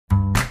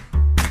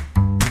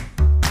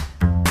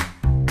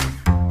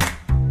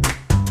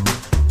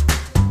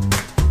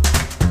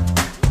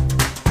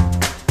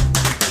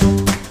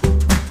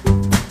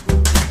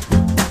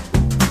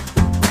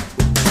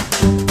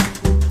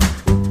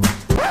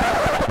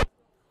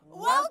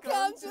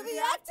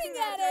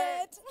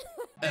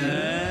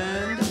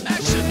And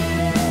action!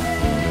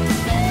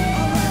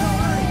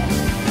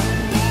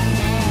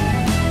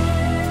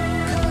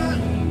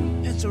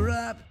 It's a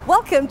wrap.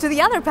 Welcome to the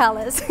other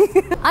palace.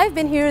 I've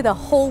been here the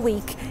whole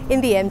week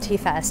in the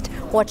MTfest,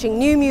 watching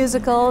new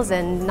musicals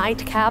and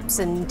nightcaps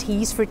and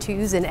teas for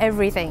twos and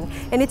everything.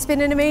 And it's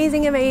been an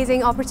amazing,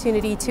 amazing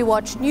opportunity to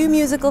watch new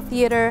musical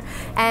theatre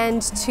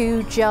and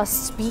to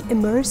just be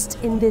immersed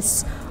in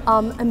this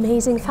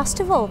amazing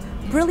festival.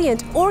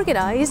 Brilliant,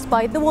 organised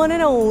by the one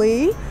and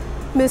only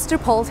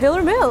Mr. Paul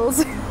Taylor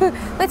Mills.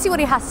 Let's see what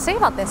he has to say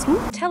about this.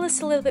 Tell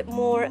us a little bit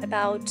more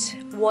about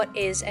what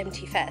is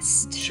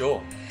MTfest. Sure.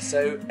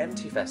 So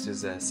MTfest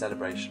is a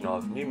celebration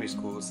of new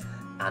musicals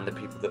and the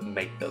people that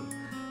make them.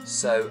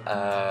 So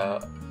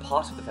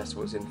part of the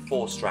festival is in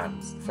 4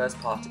 strands. The first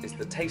part is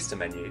the taster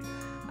menu,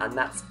 and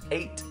that's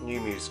 8 new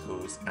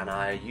musicals, and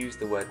I use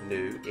the word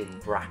new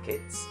in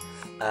brackets.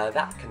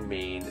 That can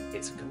mean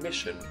it's a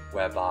commission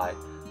whereby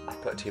I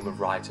put a team of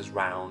writers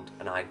round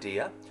an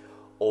idea,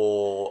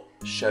 or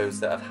shows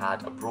that have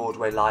had a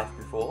Broadway life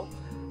before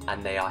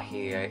and they are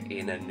here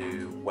in a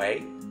new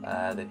way.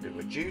 They've been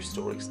reduced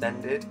or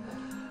extended,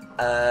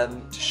 to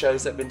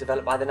shows that have been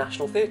developed by the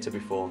National Theatre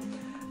before.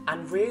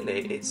 And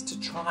really it's to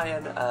try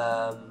and,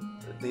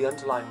 the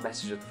underlying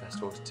message of the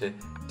festival is to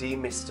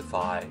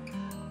demystify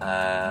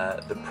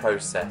the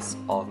process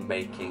of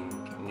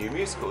making new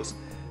musicals,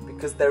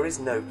 because there is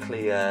no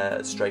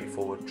clear,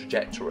 straightforward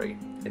trajectory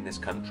in this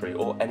country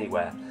or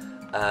anywhere.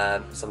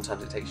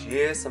 Sometimes it takes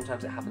years,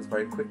 sometimes it happens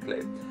very quickly.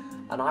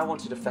 And I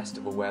wanted a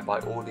festival whereby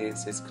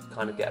audiences could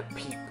kind of get a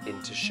peep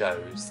into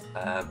shows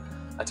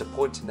at a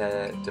point in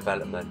their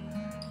development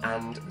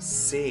and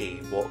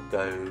see what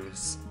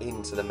goes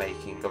into the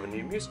making of a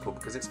new musical,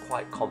 because it's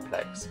quite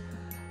complex.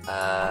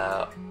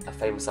 A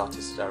famous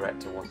artistic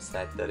director once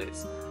said that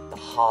it's the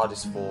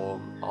hardest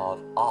form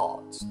of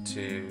art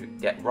to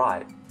get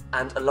right.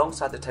 And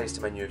alongside the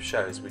taster menu of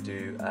shows, we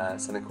do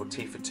something called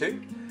Tea for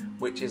Two,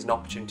 which is an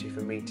opportunity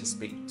for me to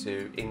speak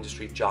to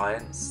industry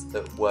giants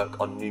that work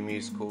on new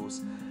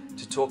musicals,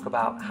 to talk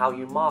about how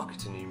you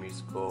market a new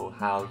musical,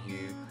 how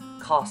you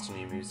cast a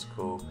new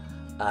musical,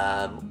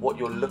 what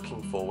you're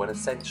looking for when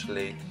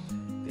essentially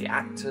the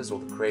actors or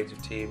the creative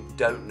team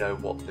don't know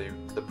what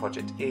the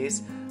project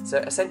is. So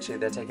essentially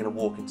they're taking a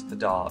walk into the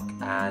dark,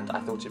 and I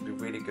thought it'd be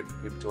really good for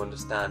people to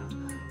understand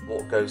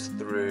what goes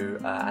through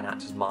an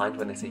actor's mind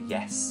when they say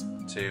yes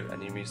to a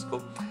new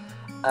musical.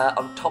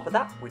 On top of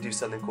that, we do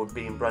something called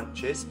Bean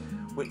Brunches,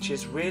 which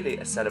is really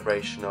a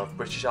celebration of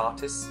British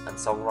artists and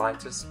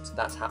songwriters. So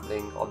that's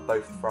happening on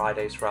both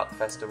Fridays throughout the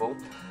festival,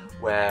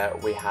 where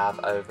we have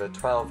over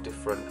 12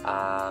 different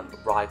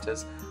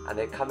writers, and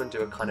they come and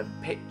do a kind of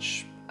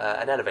pitch,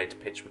 an elevator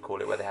pitch we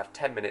call it, where they have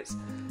 10 minutes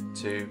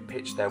to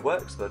pitch their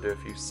work. So they'll do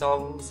a few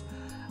songs.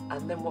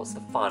 And then what's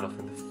the final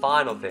thing? The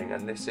final thing,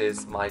 and this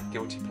is my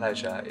guilty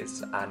pleasure,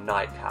 is our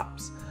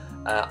nightcaps.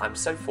 I'm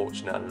so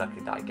fortunate and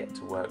lucky that I get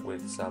to work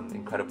with some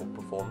incredible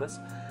performers,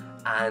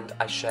 and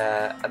I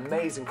share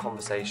amazing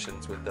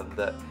conversations with them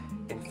that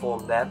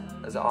inform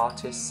them as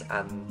artists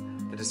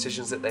and the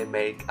decisions that they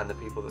make and the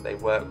people that they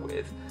work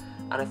with.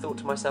 And I thought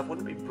to myself,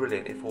 wouldn't it be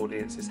brilliant if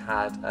audiences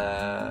had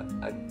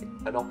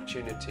an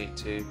opportunity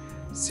to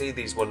see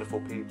these wonderful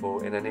people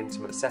in an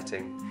intimate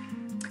setting?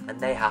 And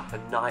they happen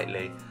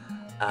nightly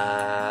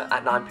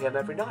at 9 PM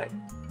every night.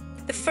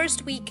 The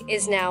first week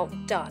is now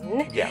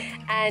done. Yeah.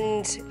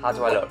 And how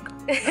do I look?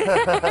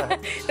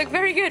 Look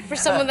very good for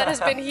someone that has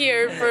been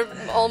here for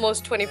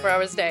almost 24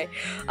 hours a day.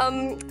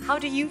 How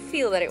do you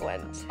feel that it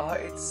went? Oh,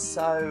 it's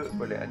so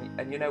brilliant.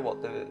 And you know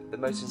what? The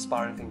most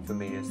inspiring thing for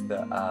me is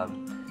that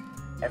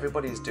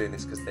everybody is doing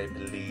this because they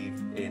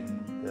believe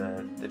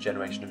in the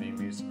generation of new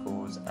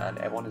musicals, and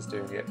everyone is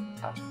doing it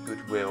out of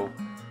goodwill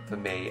for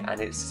me. And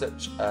it's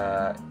such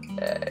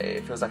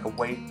it feels like a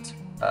weight,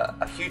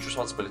 a huge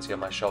responsibility on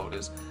my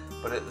shoulders,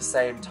 but at the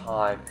same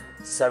time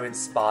so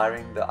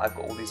inspiring that I've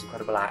got all these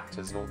incredible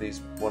actors and all these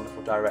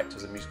wonderful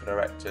directors and musical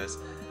directors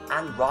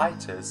and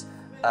writers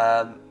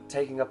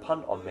taking a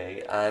punt on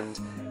me. And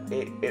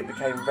it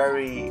became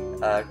very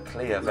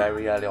clear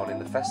very early on in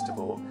the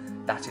festival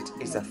that it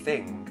is a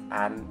thing,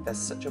 and there's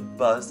such a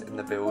buzz in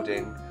the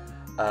building,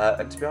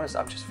 and to be honest,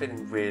 I'm just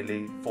feeling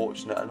really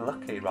fortunate and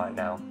lucky right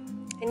now.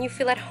 And you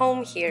feel at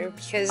home here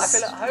because I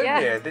feel at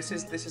home here. This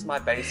is my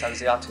base. I was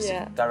the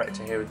artistic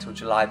director here until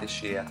July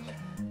this year,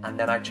 and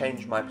then I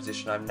changed my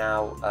position. I'm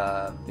now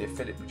the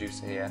affiliate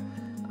producer here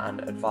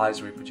and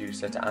advisory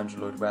producer to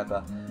Andrew Lloyd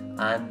Webber.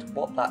 And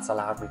what that's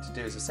allowed me to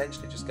do is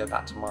essentially just go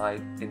back to my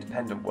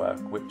independent work,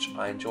 which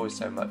I enjoy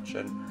so much.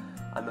 And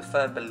I'm a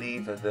firm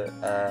believer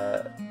that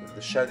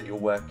the show that you're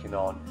working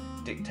on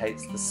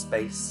dictates the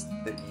space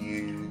that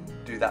you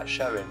do that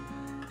show in.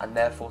 And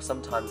therefore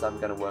sometimes I'm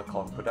going to work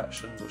on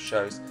productions or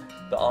shows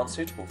that aren't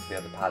suitable for the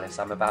other palace.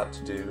 I'm about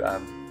to do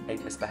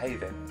Ain't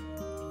Misbehaving,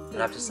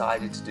 and I've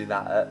decided to do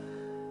that at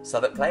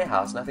Southwark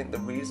Playhouse. And I think the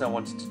reason I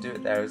wanted to do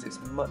it there is it's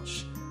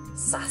much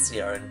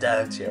sassier and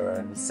dirtier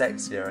and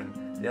sexier,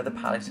 and the other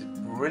palace is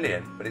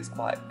brilliant, but it's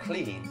quite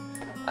clean.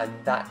 And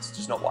that's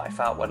just not what I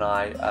felt when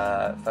I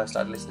first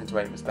started listening to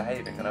Amos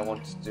Behaving, and I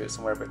wanted to do it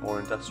somewhere a bit more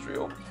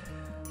industrial.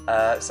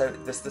 So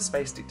the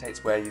space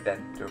dictates where you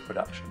then do a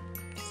production.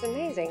 It's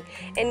amazing.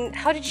 And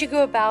how did you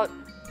go about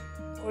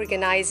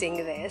organising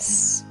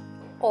this?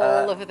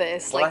 All of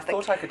this? Well, like I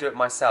thought I could do it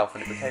myself,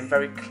 and it became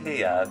very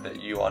clear that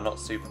you are not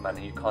Superman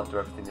and you can't do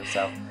everything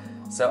yourself.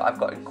 So I've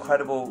got an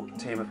incredible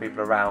team of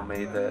people around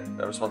me that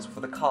are responsible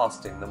for the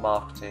casting, the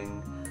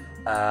marketing,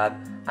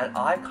 and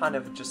I kind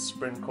of just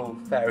sprinkle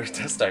fairy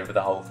dust over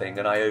the whole thing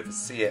and I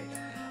oversee it.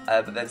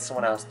 But then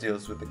someone else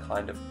deals with the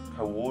kind of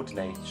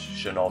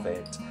coordination of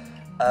it.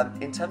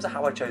 In terms of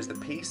how I chose the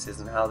pieces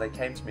and how they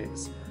came to me, it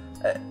was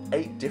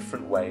 8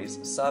 different ways.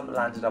 Some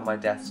landed on my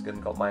desk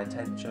and got my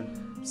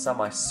attention.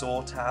 Some I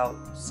sought out,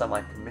 some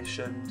I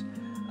commissioned,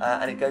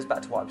 and it goes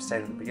back to what I was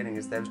saying at the beginning,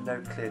 is there's no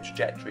clear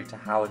trajectory to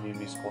how a new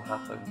musical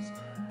happens.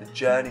 The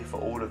journey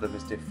for all of them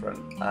is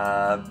different.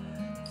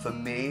 For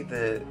me,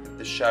 the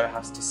show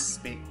has to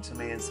speak to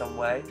me in some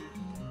way.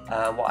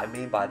 What I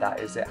mean by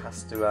that is it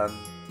has to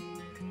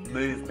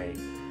move me,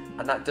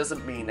 and that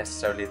doesn't mean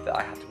necessarily that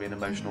I have to be an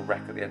emotional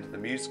wreck at the end of the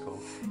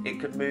musical. It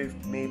could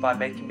move me by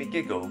making me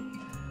giggle,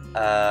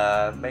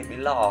 make me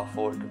laugh,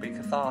 or it could be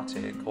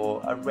cathartic,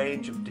 or a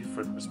range of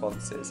different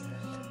responses.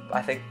 But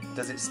I think,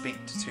 does it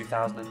speak to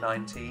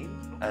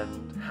 2019,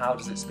 and how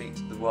does it speak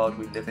to the world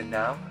we live in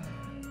now?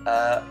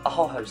 A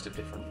whole host of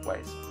different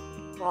ways.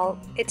 Well,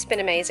 it's been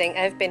amazing.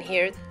 I've been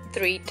here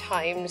 3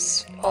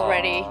 times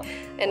already,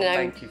 and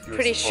I'm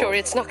pretty sure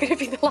it's not going to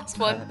be the last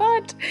one.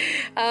 But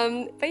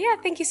yeah,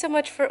 thank you so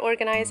much for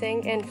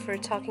organising and for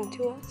talking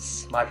to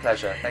us. My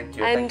pleasure. Thank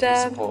you. And thank you for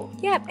your support.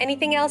 Yeah,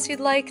 anything else you'd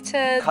like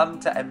to... Come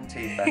to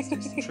MTfest.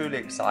 It's truly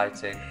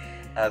exciting.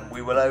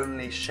 We will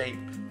only shape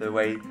the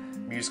way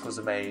musicals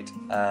are made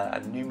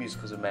and new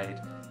musicals are made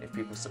if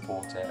people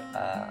support it.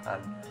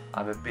 And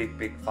I'm a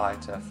big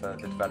fighter for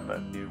the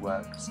development of new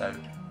work. So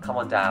come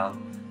on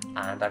down,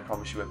 and I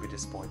promise you won't be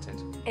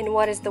disappointed. And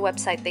what is the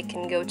website they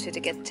can go to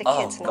get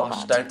tickets and all that? Oh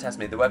gosh, don't test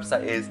me. The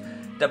website is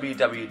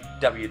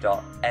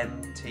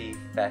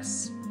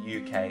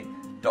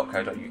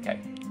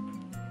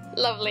www.MTfestUK.co.uk.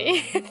 Lovely.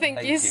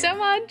 Thank you so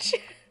much.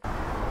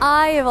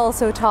 I have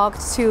also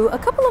talked to a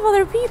couple of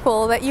other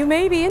people that you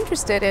may be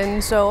interested in,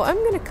 so I'm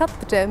going to cut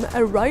them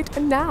right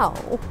now.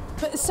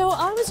 So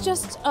I was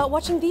just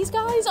watching these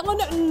guys on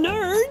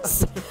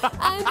Nerds,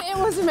 and it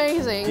was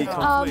amazing.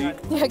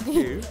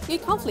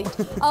 Geek Conflict.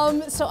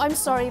 So I'm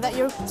sorry that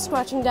you're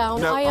scratching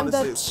down. No, I am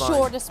honestly, the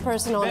shortest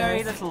person on Very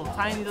earth. little,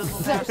 tiny little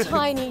They're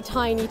person.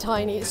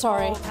 tiny.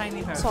 Sorry. Oh,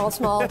 tiny person. Tall,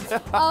 small.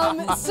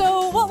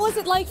 So what was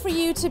it like for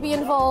you to be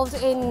involved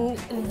in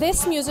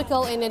this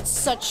musical in its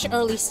such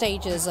early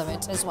stages of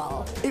it as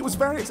well? It was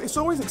it's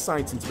always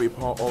exciting to be a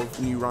part of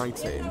new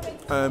writing,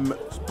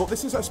 but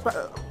this is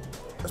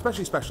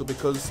especially special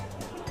because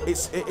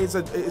it is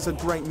a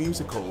great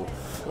musical,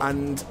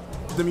 and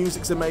the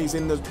music's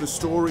amazing, the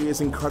story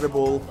is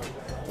incredible,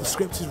 the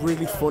script is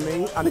really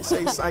funny, and it's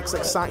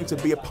exciting to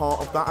be a part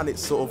of that, and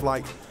it's sort of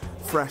like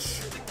fresh,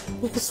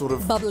 sort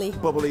of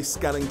bubbly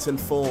skeleton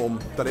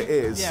form that it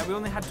is. Yeah, we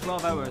only had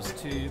 12 hours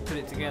to put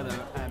it together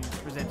and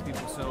present to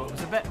people, so it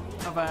was a bit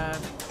of a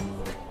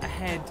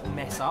head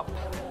mess up,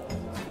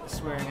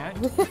 swearing out.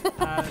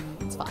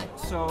 It's fine.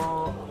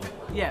 So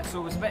yeah,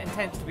 so it was a bit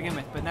intense to begin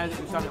with, but now that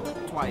we've done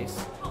it twice,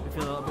 we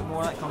feel a little bit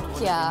more like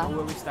comfortable. Yeah. We know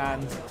where we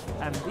stand.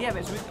 Yeah,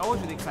 but it's always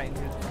really exciting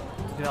to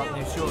develop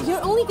new shows.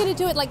 You're only going to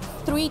do it like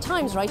 3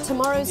 times, right?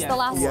 Tomorrow's the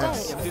last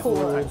day. Yeah, we do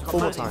 4.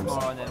 4 times.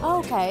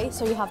 Okay,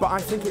 so you have... But I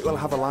think it will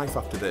have a life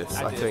after this,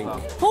 I think. Well.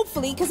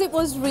 Hopefully, because it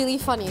was really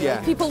funny. Yeah.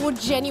 Like, people were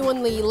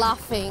genuinely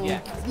laughing,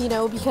 you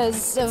know,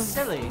 because of...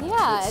 silly.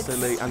 Yeah, it's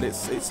silly, and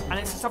it's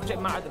a subject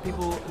matter that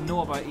people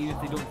know about, even if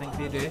they don't think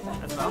they do,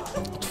 as well.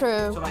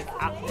 True. So like,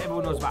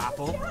 everyone knows about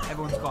Apple,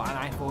 everyone's got an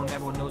iPhone,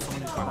 everyone knows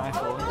someone who's got an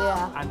iPhone,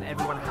 Yeah. and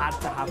everyone had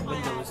to have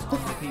Windows on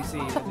the PC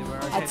when they were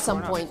a kid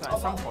some growing up, point. so at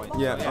some point.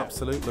 yeah, So,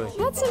 absolutely.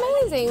 That's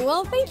amazing.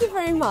 Well, thank you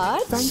very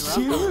much. Thank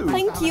you.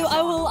 Thank you.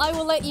 I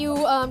will let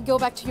you go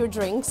back to your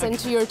drinks and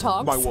to your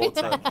talks. My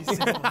water. Thank you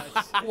so much.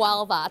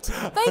 While that.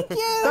 Thank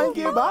you. Thank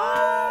you.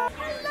 Bye.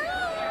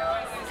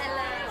 Hello.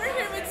 We're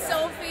here with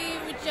Sophie.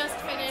 We just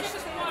finished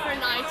her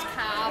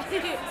nightcap.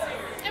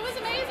 It was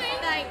amazing.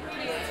 Thank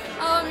you.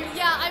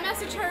 Yeah, I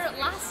messaged her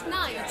last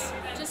night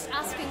just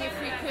asking if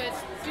we could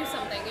do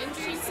something, and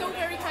she so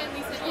very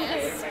kindly said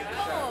yes. Of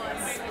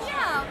course.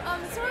 Yeah.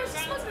 So I was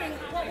just wondering,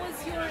 what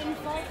was your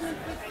involvement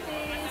with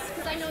this?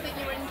 Because I know that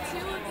you were in 2 of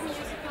the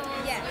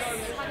musicals. Yes.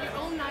 You have your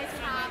own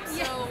nightcap.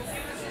 So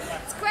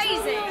It's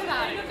crazy.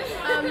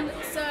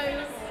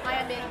 So I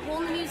am in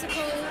Horn the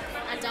Musical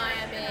and I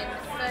am in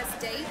First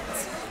Date,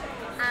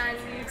 and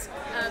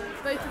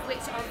both of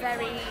which are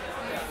very,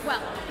 well,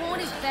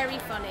 Horn is very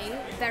funny,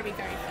 very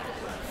funny.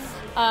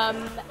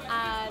 And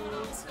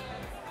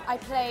I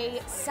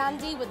play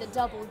Sandy with a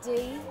double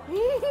D.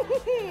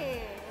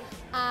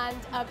 And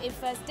in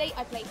First Date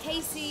I play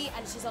Casey,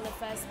 and she's on a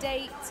first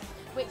date,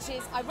 which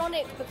is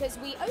ironic because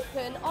we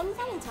open on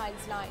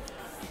Valentine's night.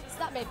 So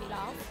that made me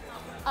laugh.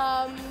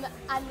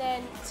 And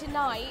then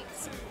tonight,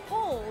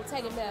 Paul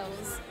Taylor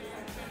Mills.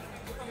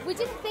 We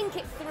didn't think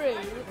it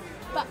through,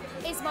 but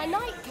it's my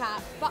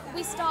nightcap. But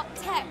we start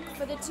tech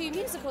for the 2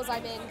 musicals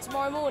I'm in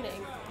tomorrow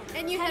morning.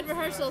 And you had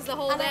rehearsals the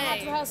whole day. And I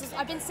had rehearsals.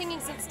 I've been singing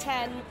since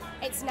 10.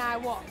 It's now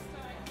what?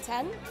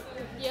 10?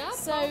 Yeah.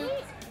 So probably.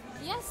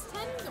 Yes,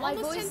 10. my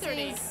Almost voice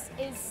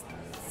 10:30. is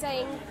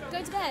saying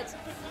go to bed.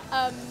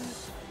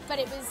 But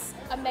it was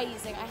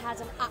amazing. I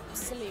had an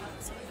absolute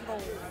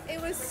ball.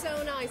 It was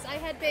so nice. I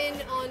had been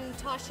on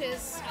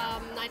Tasha's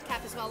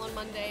nightcap as well on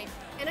Monday,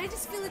 and I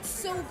just feel it's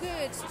so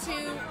good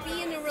to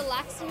be in a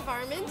relaxed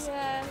environment.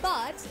 Yeah.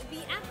 But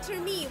the actor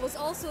me was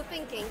also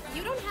thinking,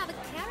 you don't have a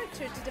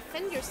character to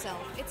defend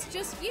yourself. It's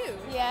just you.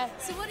 Yeah.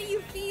 So what do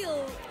you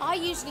feel? I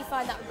usually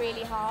find that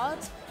really hard.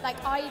 Like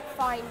I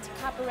find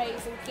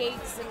cabarets and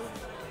gigs and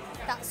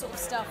that sort of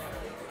stuff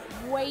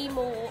way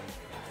more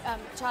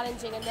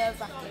challenging and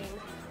nerve-wracking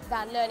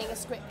than learning a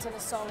script and a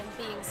song and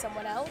being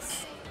someone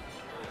else.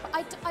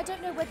 But I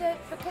don't know whether,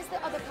 because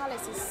the Other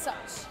Palace is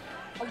such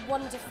a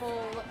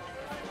wonderful,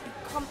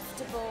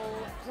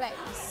 comfortable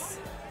place,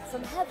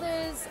 from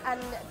Heather's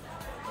and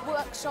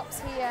workshops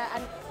here,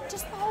 and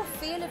just the whole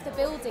feel of the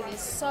building is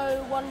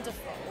so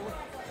wonderful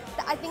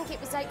that I think it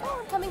was like, oh,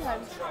 I'm coming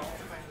home.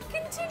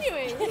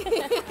 Continuing.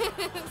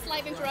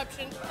 Slight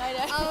interruption. I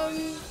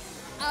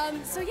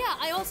know. So yeah,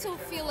 I also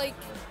feel like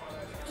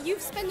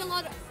you've spent a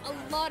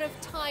lot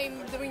of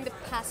time during the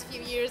past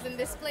few years in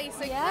this place.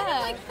 It kind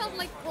of like felt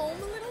like home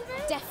a little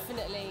bit.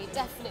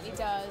 Definitely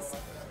does.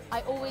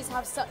 I always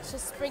have such a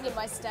spring in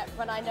my step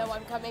when I know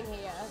I'm coming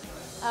here.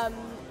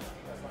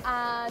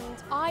 And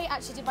I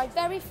actually did my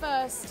very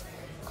first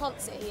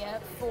concert here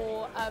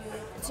for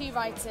 2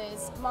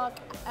 writers, Mark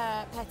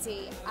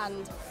Petty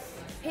and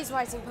his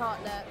writing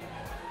partner,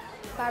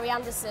 Barry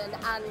Anderson,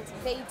 and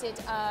they did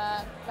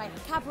like a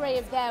cabaret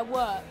of their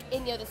work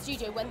in the other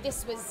studio when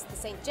this was the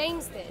St.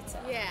 James Theatre.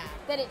 Yeah.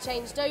 Then it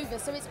changed over,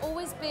 so it's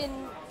always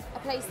been a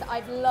place that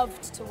I've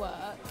loved to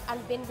work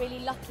and been really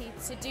lucky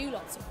to do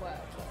lots of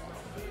work here.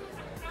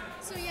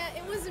 So yeah,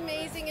 it was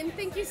amazing, and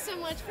thank you so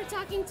much for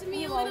talking to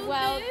me You a are little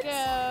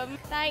welcome.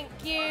 Thank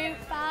you.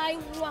 Bye.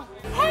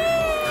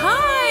 Hey!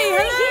 Hi,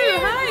 hello,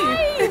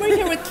 hi. We're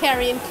here with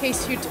Carrie, in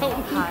case you don't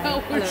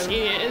know who hello.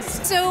 she is.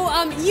 So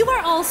you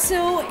are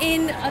also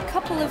in a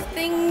couple of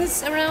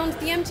things around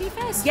the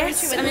MTfest.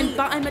 Yes, aren't you?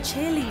 I'm a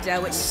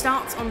cheerleader, which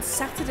starts on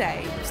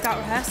Saturday. We start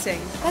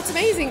rehearsing. That's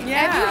amazing.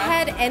 Yeah. Have you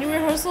had any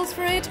rehearsals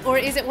for it, or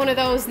is it one of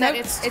those that No,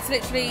 it's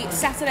literally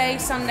Saturday,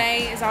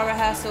 Sunday is our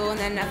rehearsal, and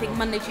then I think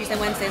Monday, Tuesday,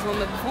 Wednesday is when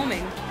we're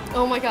performing.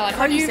 Oh my god,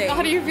 how do you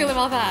Crazy. feel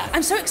about that?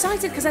 I'm so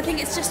excited because I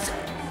think it's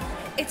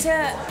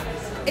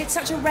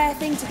such a rare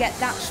thing to get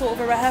that short of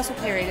a rehearsal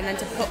period and then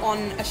to put on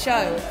a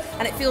show,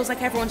 and it feels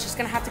like everyone's just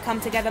going to have to come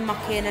together,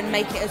 muck in, and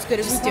make it as good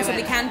as we Just do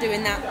possibly it. can do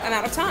in that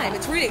amount of time.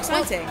 It's really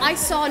exciting. Well, I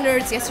saw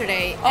Nerds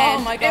yesterday. Oh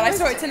and my god, I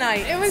saw it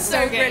tonight. It was so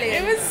so good.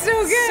 brilliant. It was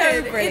so good.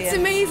 So brilliant. It's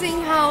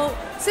amazing how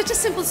such a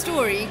simple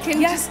story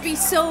can Yeah. just be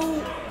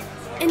so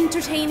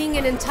entertaining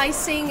and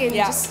enticing, and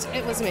Yeah. just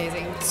it was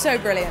amazing. So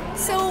brilliant.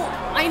 So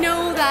I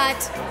know that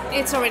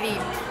it's already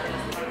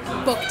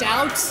booked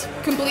out,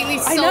 completely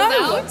sold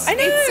out. I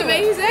know. It's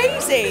amazing.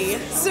 Crazy.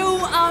 So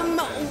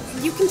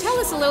you can tell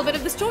us a little bit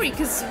of the story,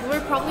 because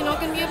we're probably not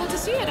going to be able to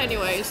see it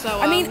anyway. So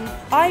I mean,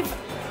 I've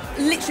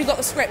literally got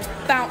the script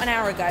about an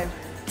hour ago,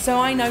 so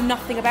I know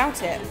nothing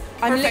about it.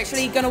 I'm Perfect.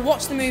 literally going to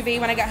watch the movie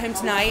when I get home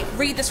tonight,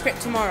 read the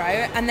script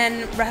tomorrow, and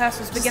then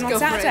rehearsals begin Just on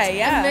go for Saturday. it.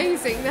 Yeah.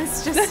 Amazing.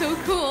 That's just so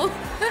cool.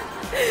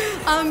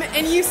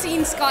 And you've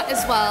seen Scott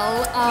as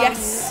well.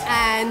 Yes.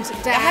 And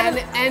Dan had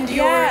and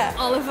your yeah.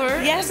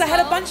 Oliver. Yes, as I had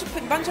a well.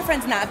 bunch of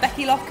friends now,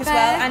 Becky Locke as Beck.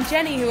 well, and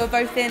Jenny, who are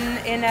both in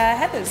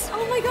Heather's.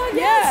 Oh my god,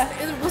 Yeah.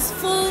 yes. It was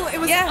full. It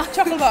was Yeah,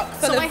 chocolate box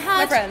full so of I had,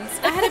 my friends.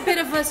 I had a bit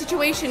of a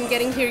situation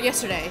getting here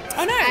yesterday.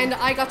 Oh, no. And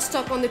I got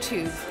stuck on the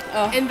tube.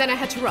 Oh. And then I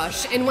had to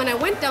rush. And when I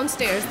went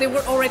downstairs, they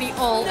were already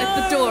all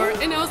at the door.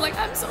 And I was like,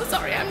 I'm so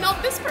sorry. I'm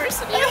not this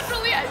person.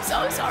 Literally, I'm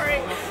so sorry.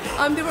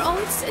 They were all,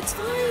 it's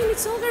fine.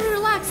 It's all very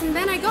relaxed. And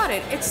then I got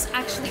it. It's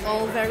actually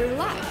all very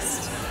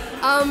relaxed.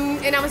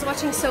 And I was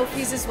watching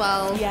Sophie's as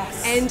well.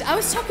 Yes. And I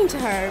was talking to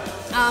her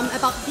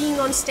about being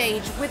on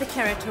stage with a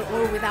character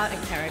or without a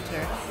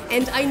character.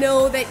 And I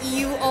know that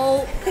you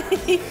all,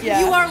 Yeah.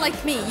 you are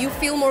like me. You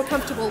feel more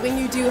comfortable when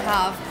you do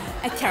have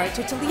a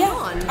character to lean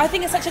on. I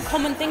think it's such a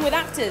common thing with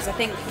actors. I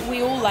think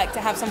we all like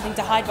to have something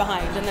to hide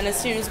behind, and then as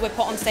soon as we're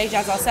put on stage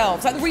as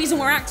ourselves, like the reason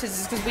we're actors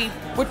is because we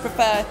would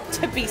prefer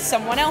to be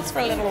someone else for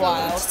a little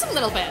while. Just a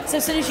little bit. So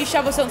as soon as you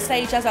shove us on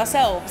stage as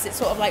ourselves, it's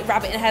sort of like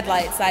rabbit in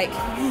headlights, like,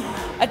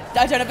 I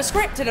don't have a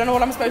script, I don't know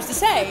what I'm supposed to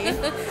say.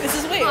 This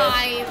is weird.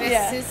 Hi, this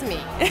Yeah. is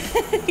me.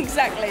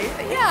 Exactly.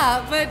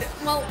 Yeah, but,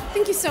 well,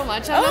 thank you so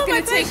much. I'm not my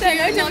going to take pleasure. you,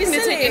 No, I'm don't not be going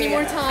to take silly. any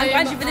more time. I'm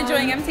glad you've been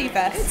enjoying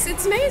MTfest.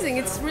 It's amazing.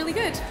 It's really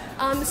good.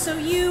 So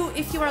you,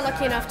 if you are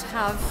lucky enough to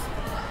have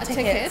a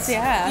ticket, Tickets,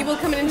 yeah. you will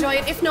come and enjoy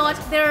it. If not,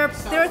 there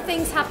are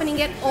things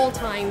happening at all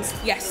times.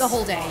 Yes. The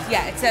whole day.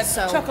 Yeah, it's a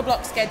So-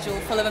 chock-a-block schedule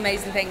full of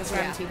amazing things for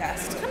Yeah.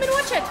 MTfest. Come and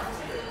watch it.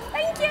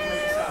 Thank you.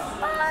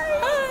 Bye.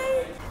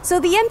 Bye. So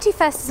the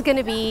MTfest is going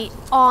to be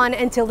on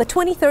until the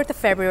 23rd of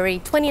February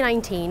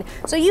 2019.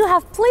 So you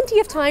have plenty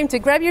of time to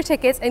grab your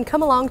tickets and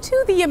come along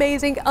to the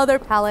amazing Other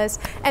Palace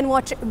and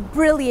watch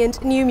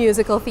brilliant new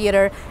musical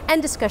theatre and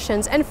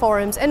discussions and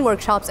forums and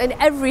workshops and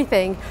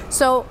everything.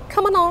 So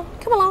come along,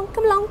 come along,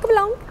 come along, come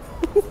along.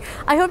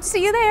 I hope to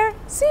see you there.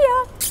 See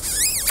ya!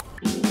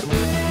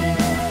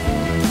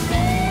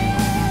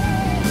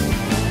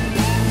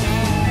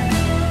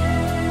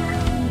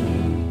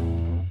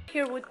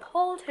 Here with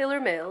Paul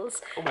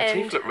Taylor-Mills. Oh, my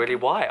teeth look really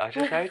white. I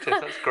just noticed.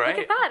 That's great.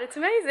 Look at that, it's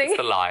amazing. It's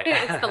the light.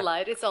 It's the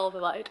light, it's all the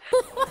light.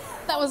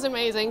 That was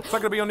amazing. Is that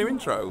going to be your new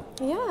intro?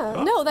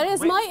 Yeah, no, that is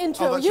my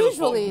intro that's yours,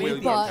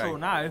 usually. Paul. The intro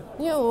now.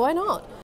 Yeah, why not?